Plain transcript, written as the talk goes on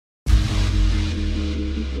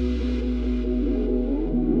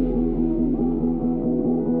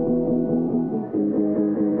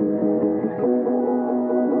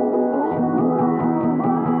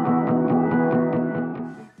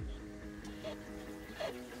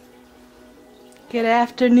Good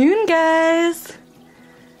afternoon, guys.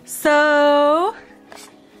 So,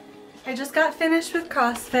 I just got finished with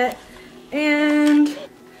CrossFit and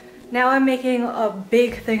now I'm making a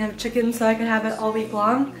big thing of chicken so I can have it all week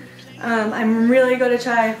long. I'm really going to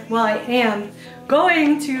try, well, I am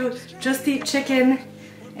going to just eat chicken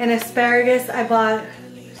and asparagus I bought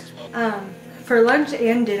for lunch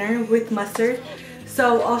and dinner with mustard.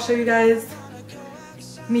 So I'll show you guys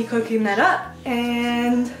me cooking that up,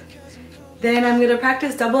 and then I'm gonna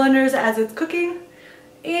practice double unders as it's cooking,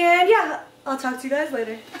 and yeah, I'll talk to you guys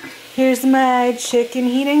later. Here's my chicken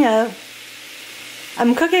heating up.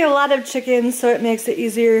 I'm cooking a lot of chicken, so it makes it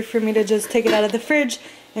easier for me to just take it out of the fridge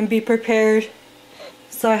and be prepared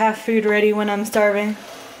so I have food ready when I'm starving.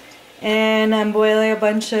 And I'm boiling a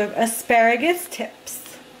bunch of asparagus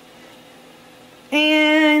tips.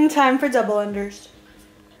 And time for double unders.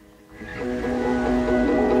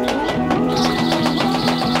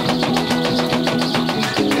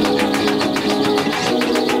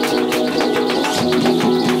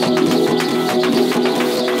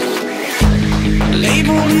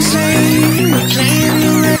 Label insane, we claim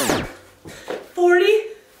the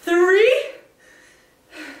 43?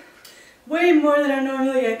 Way more than I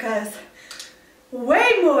normally get, guys.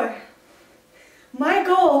 Way more! My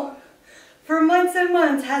goal for months and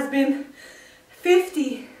months has been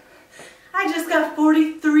 50. I just got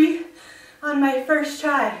 43 on my first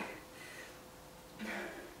try.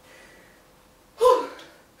 Whew.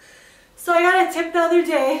 So I got a tip the other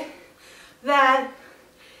day that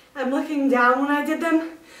I'm looking down when I did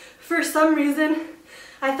them. For some reason,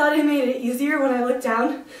 I thought it made it easier when I looked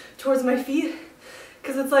down towards my feet,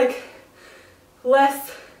 because it's like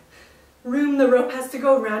less room the rope has to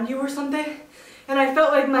go around you or something. And I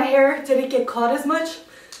felt like my hair didn't get caught as much,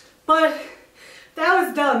 but that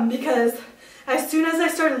was dumb because as soon as I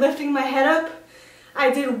started lifting my head up, I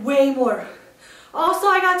did way more. Also,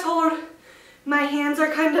 I got told my hands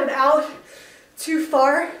are kind of out too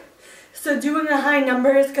far, so doing a high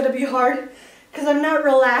number is gonna be hard because I'm not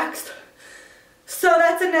relaxed. So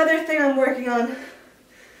that's another thing I'm working on.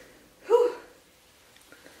 Whew.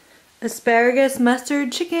 Asparagus,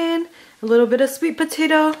 mustard, chicken, a little bit of sweet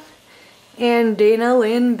potato, and Dana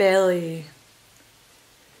Lynn Bailey.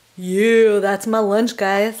 Yeah, that's my lunch,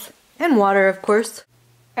 guys. And water, of course.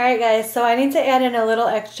 Alright guys, so I need to add in a little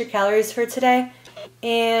extra calories for today.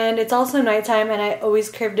 And it's also nighttime and I always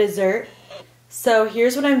crave dessert. So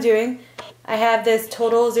here's what I'm doing. I have this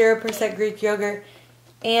total 0% Greek yogurt,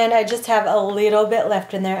 and I just have a little bit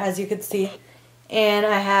left in there, as you can see. And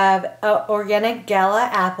I have an organic gala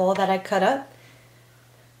apple that I cut up,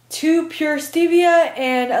 2 pure stevia,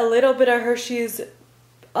 and a little bit of Hershey's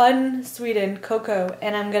unsweetened cocoa.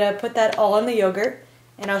 And I'm gonna put that all in the yogurt,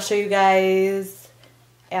 and I'll show you guys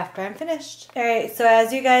after I'm finished. Alright, so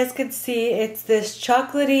as you guys can see, it's this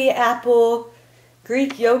chocolatey apple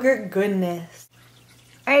Greek yogurt goodness.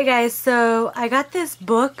 Alright guys, so I got this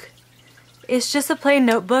book. It's just a plain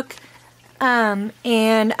notebook, and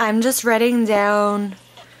I'm just writing down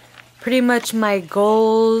pretty much my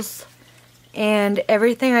goals and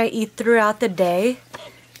everything I eat throughout the day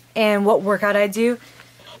and what workout I do.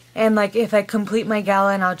 And like if I complete my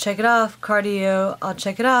gallon, I'll check it off. Cardio, I'll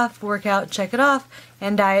check it off. Workout, check it off.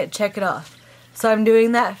 And diet, check it off. So I'm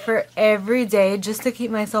doing that for every day just to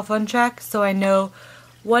keep myself on track so I know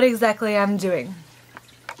what exactly I'm doing.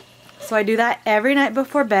 So I do that every night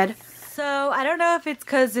before bed. So I don't know if it's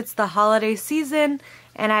because it's the holiday season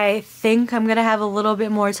and I think I'm going to have a little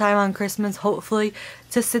bit more time on Christmas, hopefully,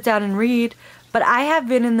 to sit down and read. But I have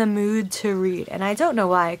been in the mood to read, and I don't know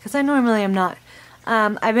why, because I normally am not.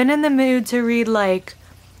 I've been in the mood to read like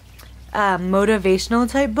motivational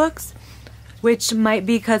type books, which might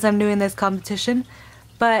be because I'm doing this competition.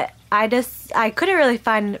 But I couldn't really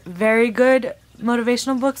find very good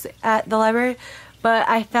motivational books at the library. But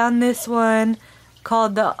I found this one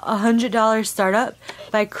called The $100 Startup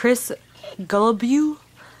by Chris Guillebeau.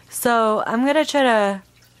 So I'm going to try to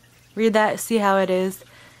read that, see how it is.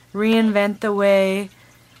 Reinvent the way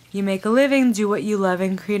you make a living, do what you love,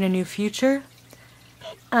 and create a new future.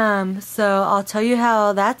 So I'll tell you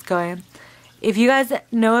how that's going. If you guys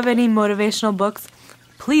know of any motivational books,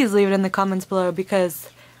 please leave it in the comments below because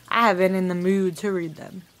I have been in the mood to read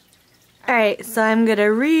them. Alright, so I'm going to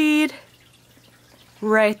read,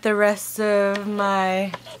 write the rest of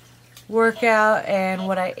my workout and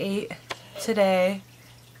what I ate today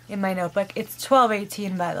in my notebook. It's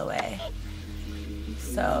 12:18 by the way.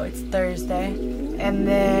 So it's Thursday. And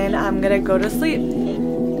then I'm going to go to sleep.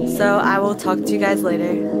 So I will talk to you guys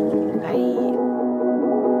later. Bye.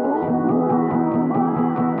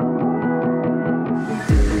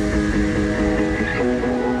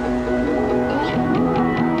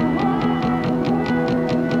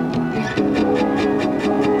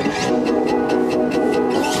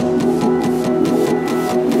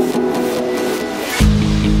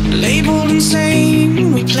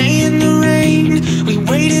 game, we play in the rain. We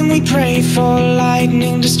wait and we pray for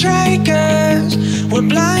lightning to strike us. We're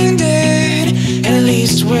blinded, at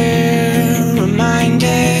least we're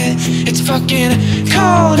reminded. It's fucking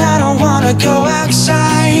cold, I don't wanna go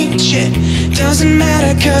outside. Shit, doesn't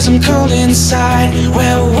matter cause I'm cold inside.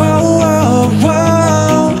 Well, whoa, whoa,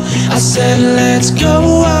 whoa, I said let's go,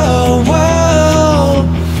 whoa, whoa.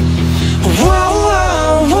 Whoa,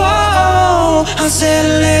 whoa, whoa, I said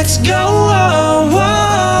let's go, whoa,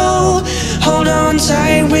 whoa. Hold on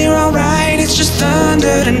tight, we're alright, it's just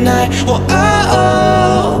thunder tonight. Whoa, oh, oh.